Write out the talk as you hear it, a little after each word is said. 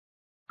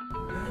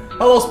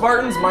Hello,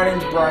 Spartans. My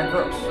name's Brian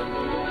Gross.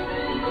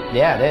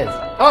 Yeah, it is.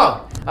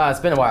 Oh, it's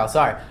been a while.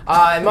 Sorry.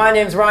 My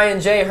name's Ryan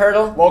J.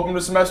 Hurdle. Welcome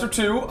to semester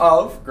 2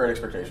 of Great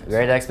Expectations.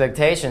 Great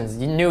Expectations.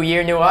 New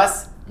year, new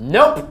us?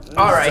 Nope.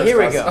 All right, here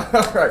we go.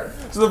 All right.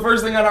 So the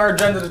first thing on our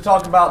agenda to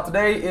talk about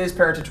today is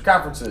parent-teacher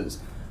conferences.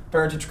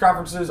 Parent-teacher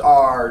conferences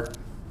are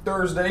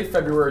Thursday,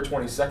 February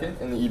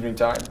 22nd in the evening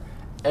time,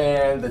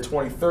 and the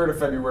 23rd of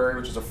February,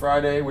 which is a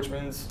Friday, which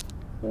means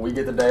we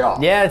get the day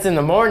off. Yeah, it's in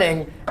the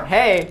morning.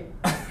 Hey.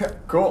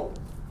 Cool.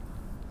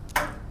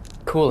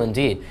 Cool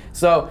indeed.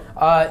 So,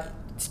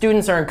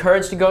 students are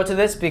encouraged to go to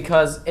this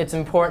because it's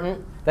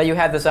important that you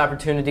have this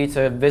opportunity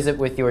to visit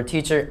with your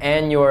teacher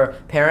and your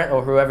parent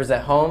or whoever's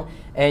at home,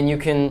 and you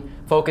can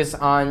focus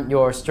on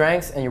your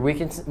strengths and your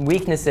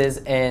weaknesses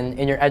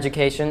in your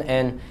education,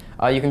 and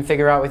you can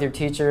figure out with your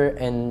teacher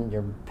and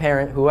your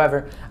parent,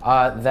 whoever,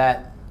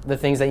 that the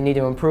things that you need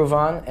to improve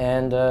on,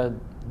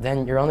 and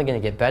then you're only going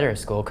to get better at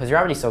school because you're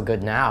already so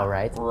good now,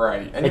 right?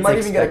 Right, and you might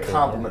even get a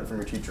compliment from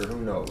your teacher,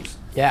 who knows?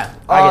 Yeah,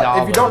 I get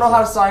all if you don't know how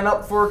to sign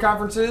up for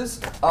conferences,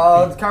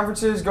 the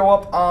conferences go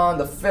up on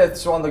the 5th,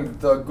 so on the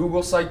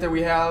Google site that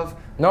we have.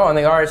 No, on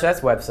the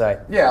RHS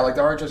website. Yeah, like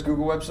the RHS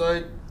Google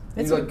website.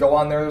 You like go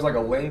on there, there's like a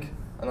link,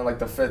 and then like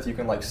the 5th you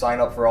can like sign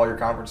up for all your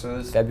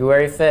conferences.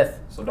 February 5th.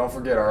 So don't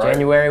forget, all right?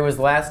 January was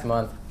last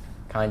month,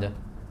 kinda.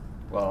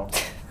 Well,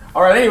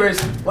 all right,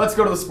 anyways, let's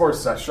go to the sports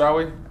session, shall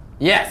we?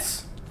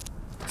 Yes.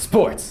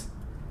 Sports.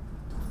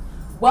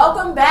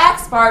 Welcome back,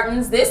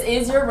 Spartans. This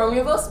is your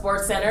Romeoville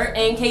Sports Center.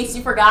 In case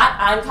you forgot,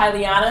 I'm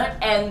Kyliana,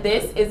 and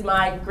this is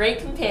my great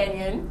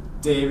companion,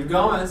 David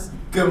Gomez.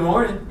 Good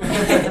morning.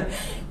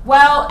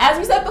 Well, as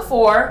we said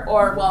before,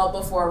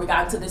 before we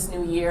got into this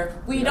new year,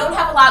 we don't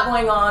have a lot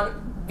going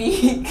on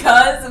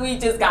because we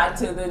just got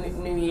into the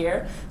new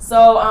year.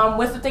 So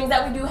with the things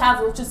that we do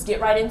have, we'll just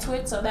get right into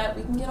it so that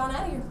we can get on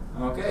out of here.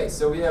 Okay,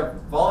 so we have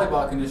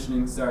volleyball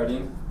conditioning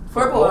starting.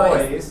 For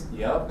boys.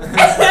 Yep.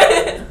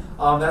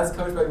 That's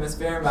coached by Miss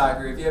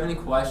Fehrenbacher. If you have any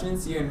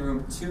questions, see you in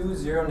room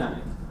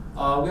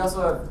 209. We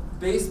also have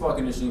baseball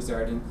conditioning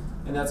starting,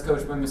 and that's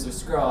coached by Mr.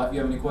 Skrull. If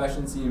you have any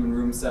questions, see him in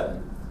room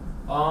 7.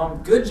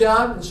 Good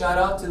job, and shout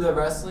out to the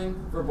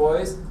wrestling for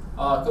boys,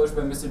 coached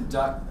by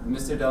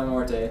Mr. Del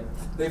Morte.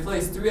 They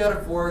placed 3 out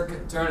of 4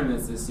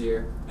 tournaments this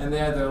year, and they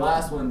had their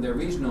last one, their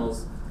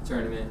regionals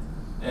tournament,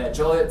 at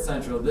Joliet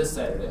Central this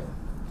Saturday.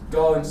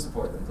 Go and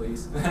support them,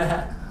 please.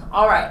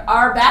 All right,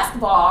 our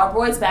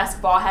boys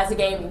basketball has a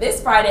game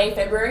this Friday,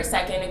 February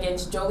 2nd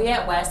against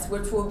Joliet West,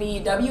 which will be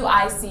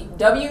WUIC's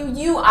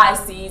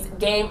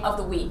game of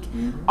the week.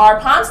 Mm-hmm. Our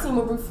Palms team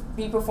will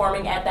be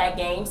performing at that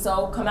game,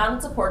 so come out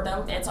and support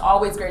them. It's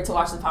always great to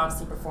watch the Palms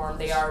team perform.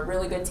 They are a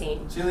really good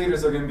team.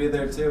 Cheerleaders are going to be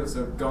there too,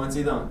 so go and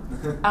see them.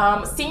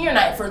 Senior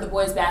night for the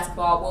boys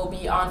basketball will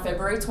be on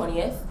February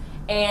 20th,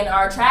 and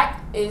our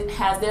track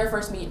has their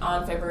first meet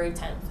on February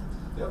 10th.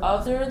 Yep.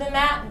 Other than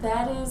that,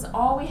 that is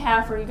all we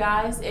have for you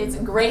guys. It's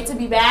great to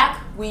be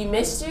back. We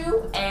missed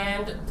you,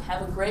 and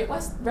have a great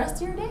rest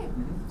of your day.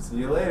 Mm-hmm. See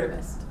you later.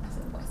 West. I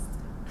said West.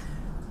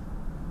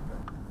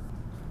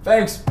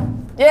 Thanks.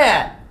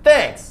 Yeah,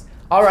 thanks.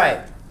 All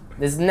right.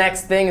 This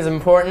next thing is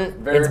important.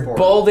 Very important.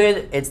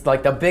 Bolded. It's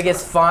like the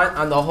biggest font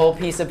on the whole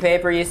piece of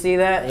paper. You see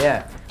that?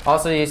 Yeah.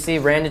 Also, you see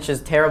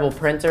Randich's terrible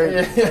printer.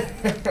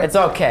 It's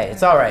okay.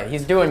 It's all right.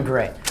 He's doing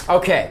great.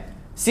 Okay.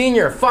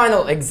 Senior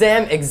Final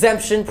Exam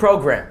Exemption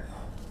Program.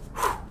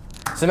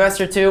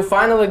 Semester 2,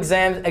 final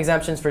exam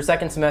exemptions for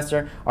second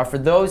semester are for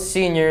those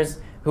seniors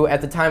who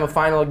at the time of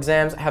final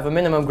exams have a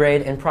minimum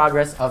grade in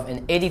progress of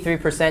an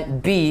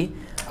 83% B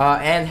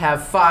and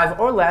have 5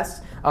 or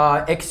less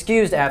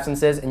excused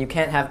absences, and you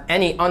can't have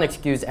any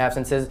unexcused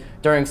absences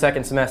during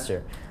second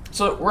semester.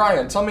 So,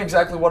 Ryan, tell me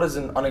exactly what is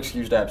an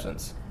unexcused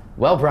absence?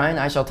 Well, Brian,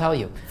 I shall tell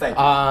you. Thank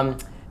you.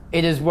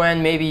 It is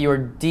when maybe your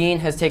dean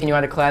has taken you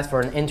out of class for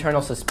an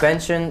internal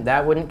suspension.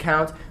 That wouldn't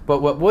count.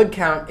 But what would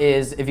count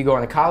is if you go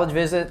on a college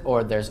visit,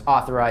 or there's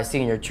authorized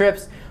senior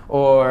trips,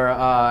 or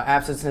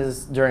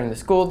absences during the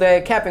school day,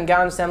 cap and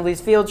gown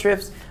assemblies, field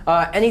trips,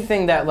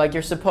 anything that like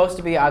you're supposed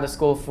to be out of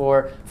school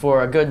for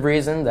a good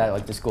reason that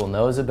like the school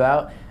knows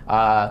about.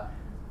 But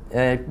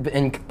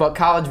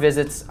college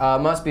visits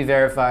must be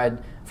verified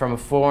from a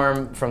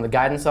form from the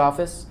guidance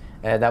office.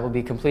 That will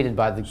be completed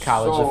by the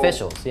college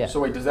officials. Yeah. So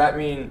wait, does that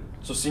mean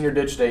senior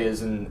ditch day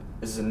is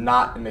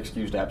not an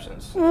excused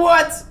absence?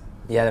 What?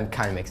 Yeah, that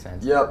kind of makes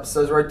sense. Yep, it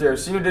says right there,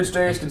 senior ditch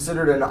day is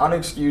considered an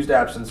unexcused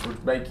absence,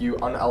 which make you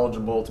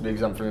ineligible to be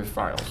exempt from your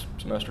finals,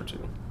 semester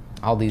 2.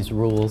 All these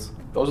rules.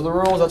 Those are the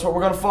rules. That's what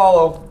we're going to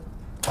follow.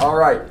 All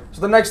right.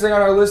 So the next thing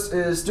on our list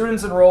is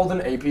students enrolled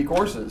in AP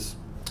courses.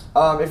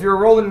 If you're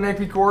enrolled in an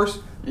AP course,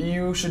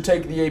 you should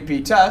take the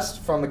AP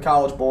test from the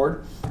College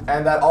Board,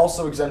 and that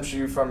also exempts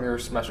you from your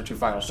semester 2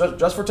 finals.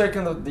 Just for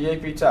taking the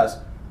AP test,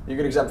 you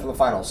get exempt from the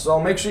finals.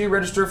 So make sure you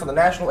register for the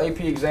National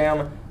AP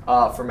exam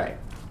for May.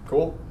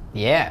 Cool?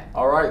 Yeah.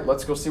 All right,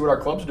 let's go see what our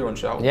club's doing,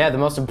 shall we? Yeah, the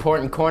most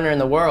important corner in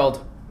the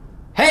world.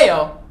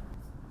 Hey-o!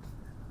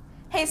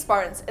 Hey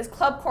Spartans, it's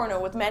Club Corner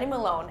with Manny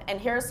Malone,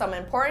 and here's some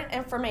important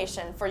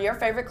information for your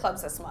favorite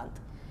clubs this month.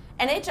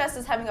 NHS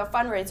is having a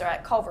fundraiser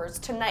at Culver's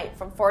tonight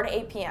from 4 to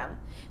 8 p.m.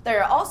 They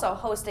are also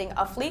hosting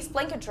a fleece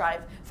blanket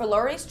drive for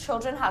Lower East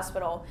Children's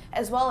Hospital,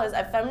 as well as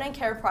a feminine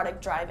care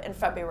product drive in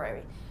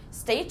February.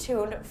 Stay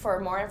tuned for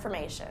more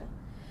information.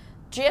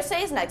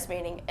 GSA's next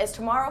meeting is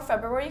tomorrow,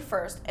 February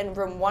 1st, in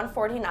room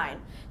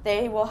 149.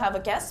 They will have a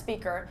guest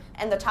speaker,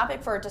 and the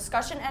topic for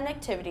discussion and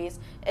activities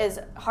is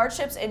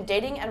hardships in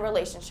dating and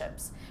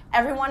relationships.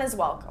 Everyone is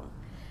welcome.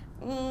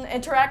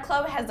 Interact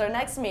Club has their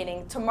next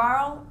meeting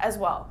tomorrow as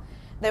well.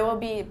 They will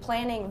be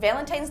planning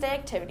Valentine's Day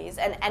activities,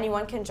 and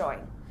anyone can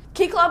join.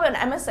 Key Club and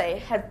MSA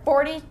had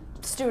 40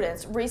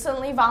 students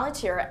recently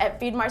volunteer at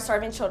Feed My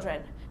Starving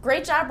Children.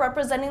 Great job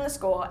representing the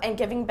school and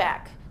giving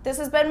back. This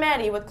has been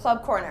Maddie with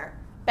Club Corner.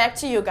 Back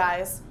to you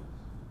guys.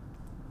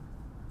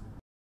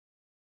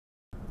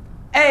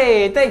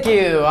 Hey, thank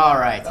you. All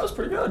right. That was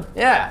pretty good.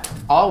 Yeah,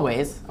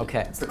 always.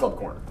 Okay. It's the Club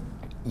Corner.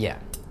 Yeah,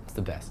 it's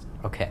the best.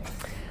 Okay.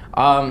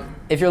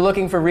 If you're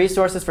looking for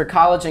resources for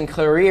college and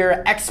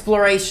career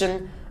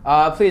exploration,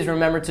 please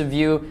remember to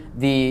view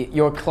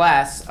your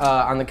class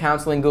on the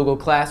Counseling Google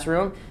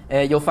Classroom.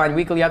 You'll find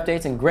weekly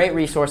updates and great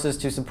resources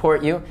to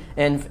support you.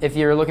 And if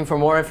you're looking for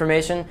more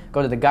information,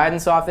 go to the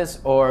guidance office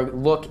or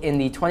look in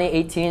the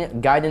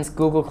 2018 Guidance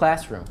Google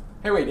Classroom.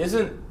 Hey, wait, there's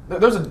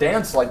a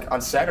dance like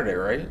on Saturday,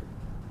 right?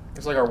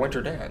 It's like our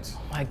winter dance.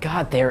 Oh my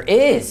God, there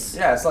is.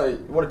 Yeah, it's like,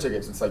 what are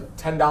tickets? It's like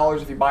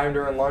 $10 if you buy them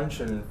during lunch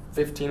and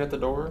 $15 at the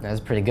door.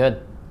 That's pretty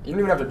good. You don't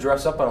even have to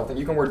dress up, I don't think.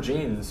 You can wear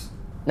jeans.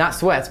 Not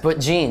sweats, but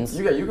jeans.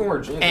 Yeah, you can wear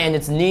jeans. And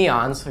it's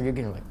neon, so you're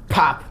gonna like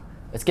pop.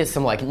 Let's get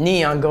some like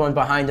neon going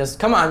behind us.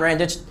 Come on,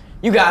 Randich,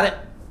 you got it.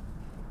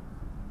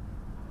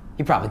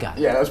 You probably got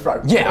it. Yeah, that's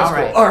probably. Yeah, that's all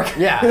right. Cool. All right.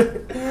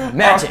 Yeah,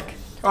 magic.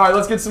 All right,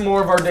 let's get some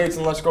more of our dates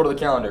and let's go to the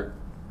calendar.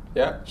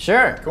 Yeah.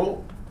 Sure.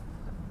 Cool.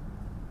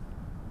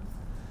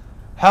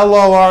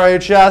 Hello,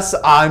 RHS.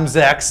 I'm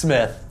Zach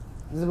Smith.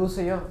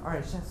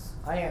 RHS.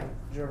 I am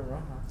Jordan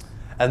Rojas.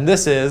 And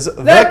this is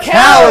The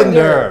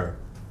Calendar.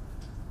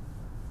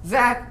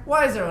 Zach,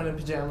 why is everyone in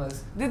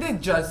pajamas? Did they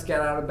just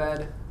get out of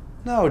bed?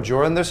 No,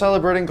 Jordan, they're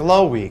celebrating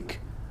Glow Week,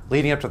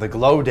 leading up to the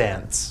Glow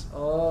Dance.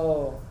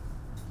 Oh.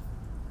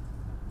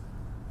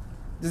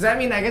 Does that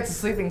mean I get to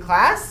sleep in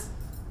class?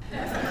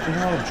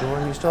 No,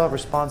 Jordan, you still have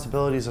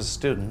responsibilities as a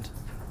student.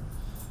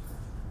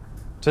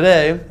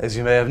 Today, as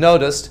you may have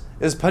noticed,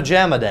 is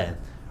Pajama Day,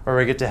 where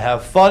we get to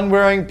have fun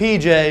wearing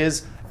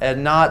PJs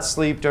and not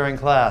sleep during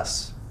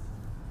class.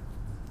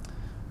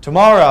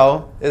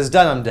 Tomorrow is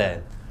Denim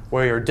Day.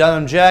 Wear your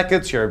denim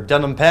jackets, your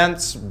denim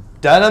pants,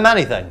 denim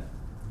anything.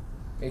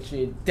 Make sure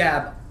you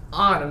dab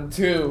on them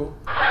too.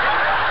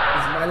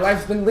 Because my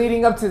life's been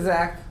leading up to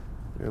Zach.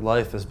 Your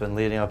life has been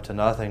leading up to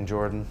nothing,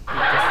 Jordan.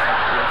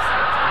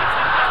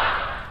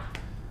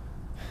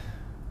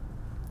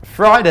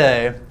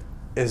 Friday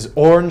is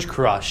Orange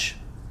Crush.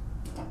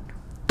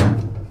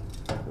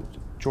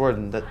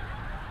 Jordan, that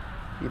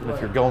even if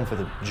you're going for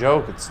the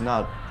joke, it's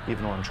not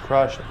even Orange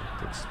Crush.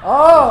 There's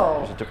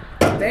a different.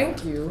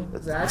 Thank you,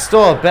 Zach. It's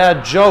still a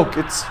bad joke.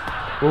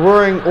 We're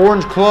wearing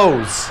orange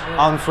clothes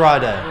on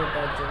Friday.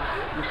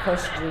 You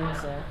crush dreams,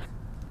 Zach.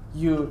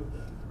 You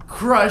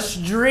crush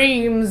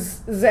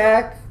dreams,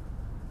 Zach.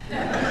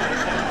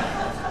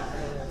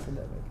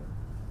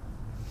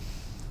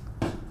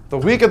 The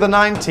week of the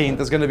 19th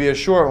is going to be a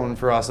short one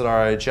for us at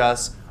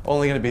RHS,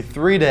 only going to be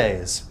 3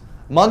 days.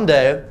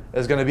 Monday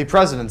is going to be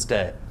President's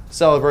Day,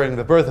 celebrating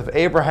the birth of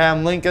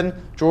Abraham Lincoln,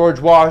 George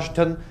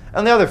Washington,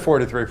 and the other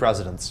 43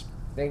 presidents.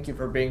 Thank you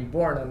for being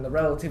born on the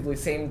relatively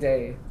same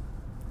day.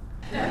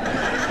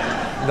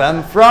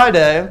 Then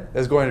Friday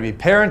is going to be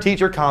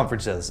parent-teacher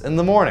conferences in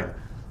the morning,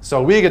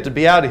 so we get to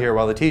be out of here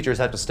while the teachers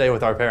have to stay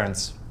with our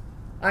parents.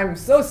 I'm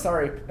so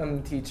sorry,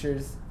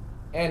 teachers,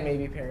 and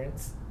maybe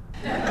parents.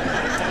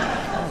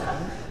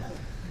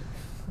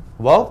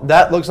 Well,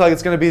 that looks like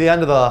it's going to be the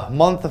end of the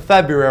month of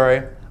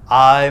February.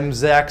 I'm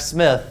Zach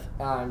Smith.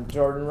 I'm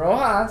Jordan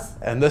Rojas.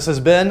 And this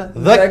has been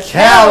The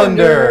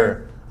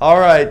Calendar. All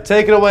right,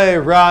 take it away,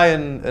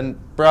 Ryan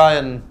and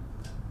Brian.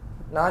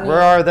 Nani? Where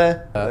are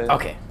they? Okay. All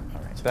right.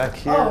 It's back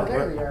here. Oh,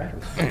 there we are.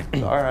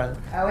 All right.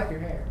 I like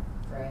your hair,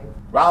 right?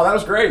 Wow, that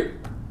was great.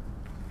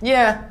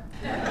 Yeah.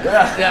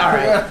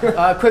 Yeah. All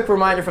right. Quick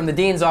reminder from the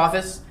dean's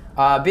office: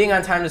 being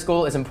on time to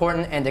school is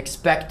important and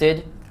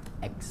expected.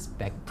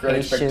 Great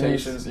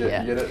expectations.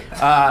 Yeah, you get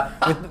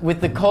it.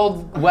 With the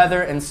cold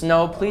weather and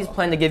snow, please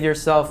plan to give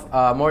yourself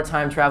more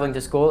time traveling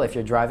to school if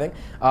you're driving.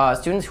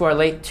 Students who are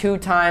late 2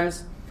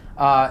 times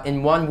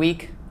in 1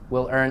 week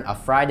will earn a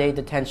Friday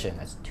detention.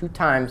 That's 2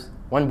 times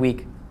 1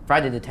 week,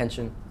 Friday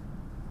detention.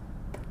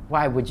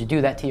 Why would you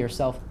do that to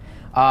yourself?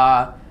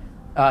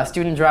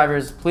 Student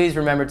drivers, please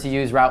remember to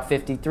use Route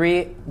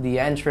 53, the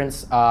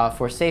entrance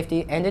for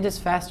safety, and it is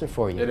faster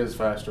for you. It is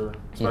faster,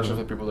 especially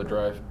for people that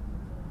drive.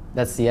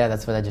 That's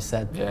what I just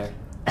said. Yeah.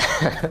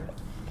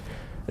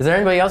 Is there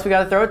anybody else we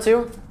got to throw it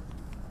to?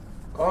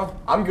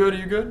 I'm good. Are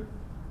you good?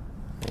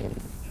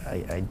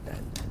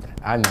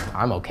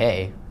 I'm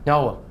okay.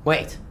 No,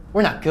 wait.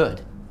 We're not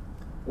good.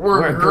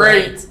 We're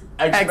great.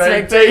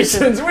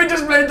 Expectations. We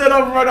just made that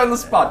up right on the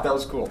spot. That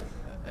was cool.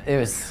 It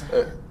was.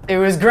 It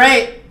was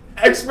great.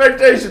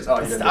 Expectations.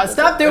 Oh,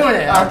 Stop doing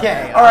it.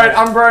 Okay. All right,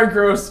 I'm Brian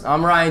Cruz.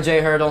 I'm Ryan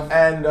J. Hurdle.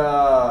 And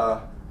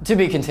To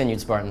be continued,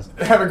 Spartans.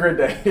 have a great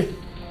day.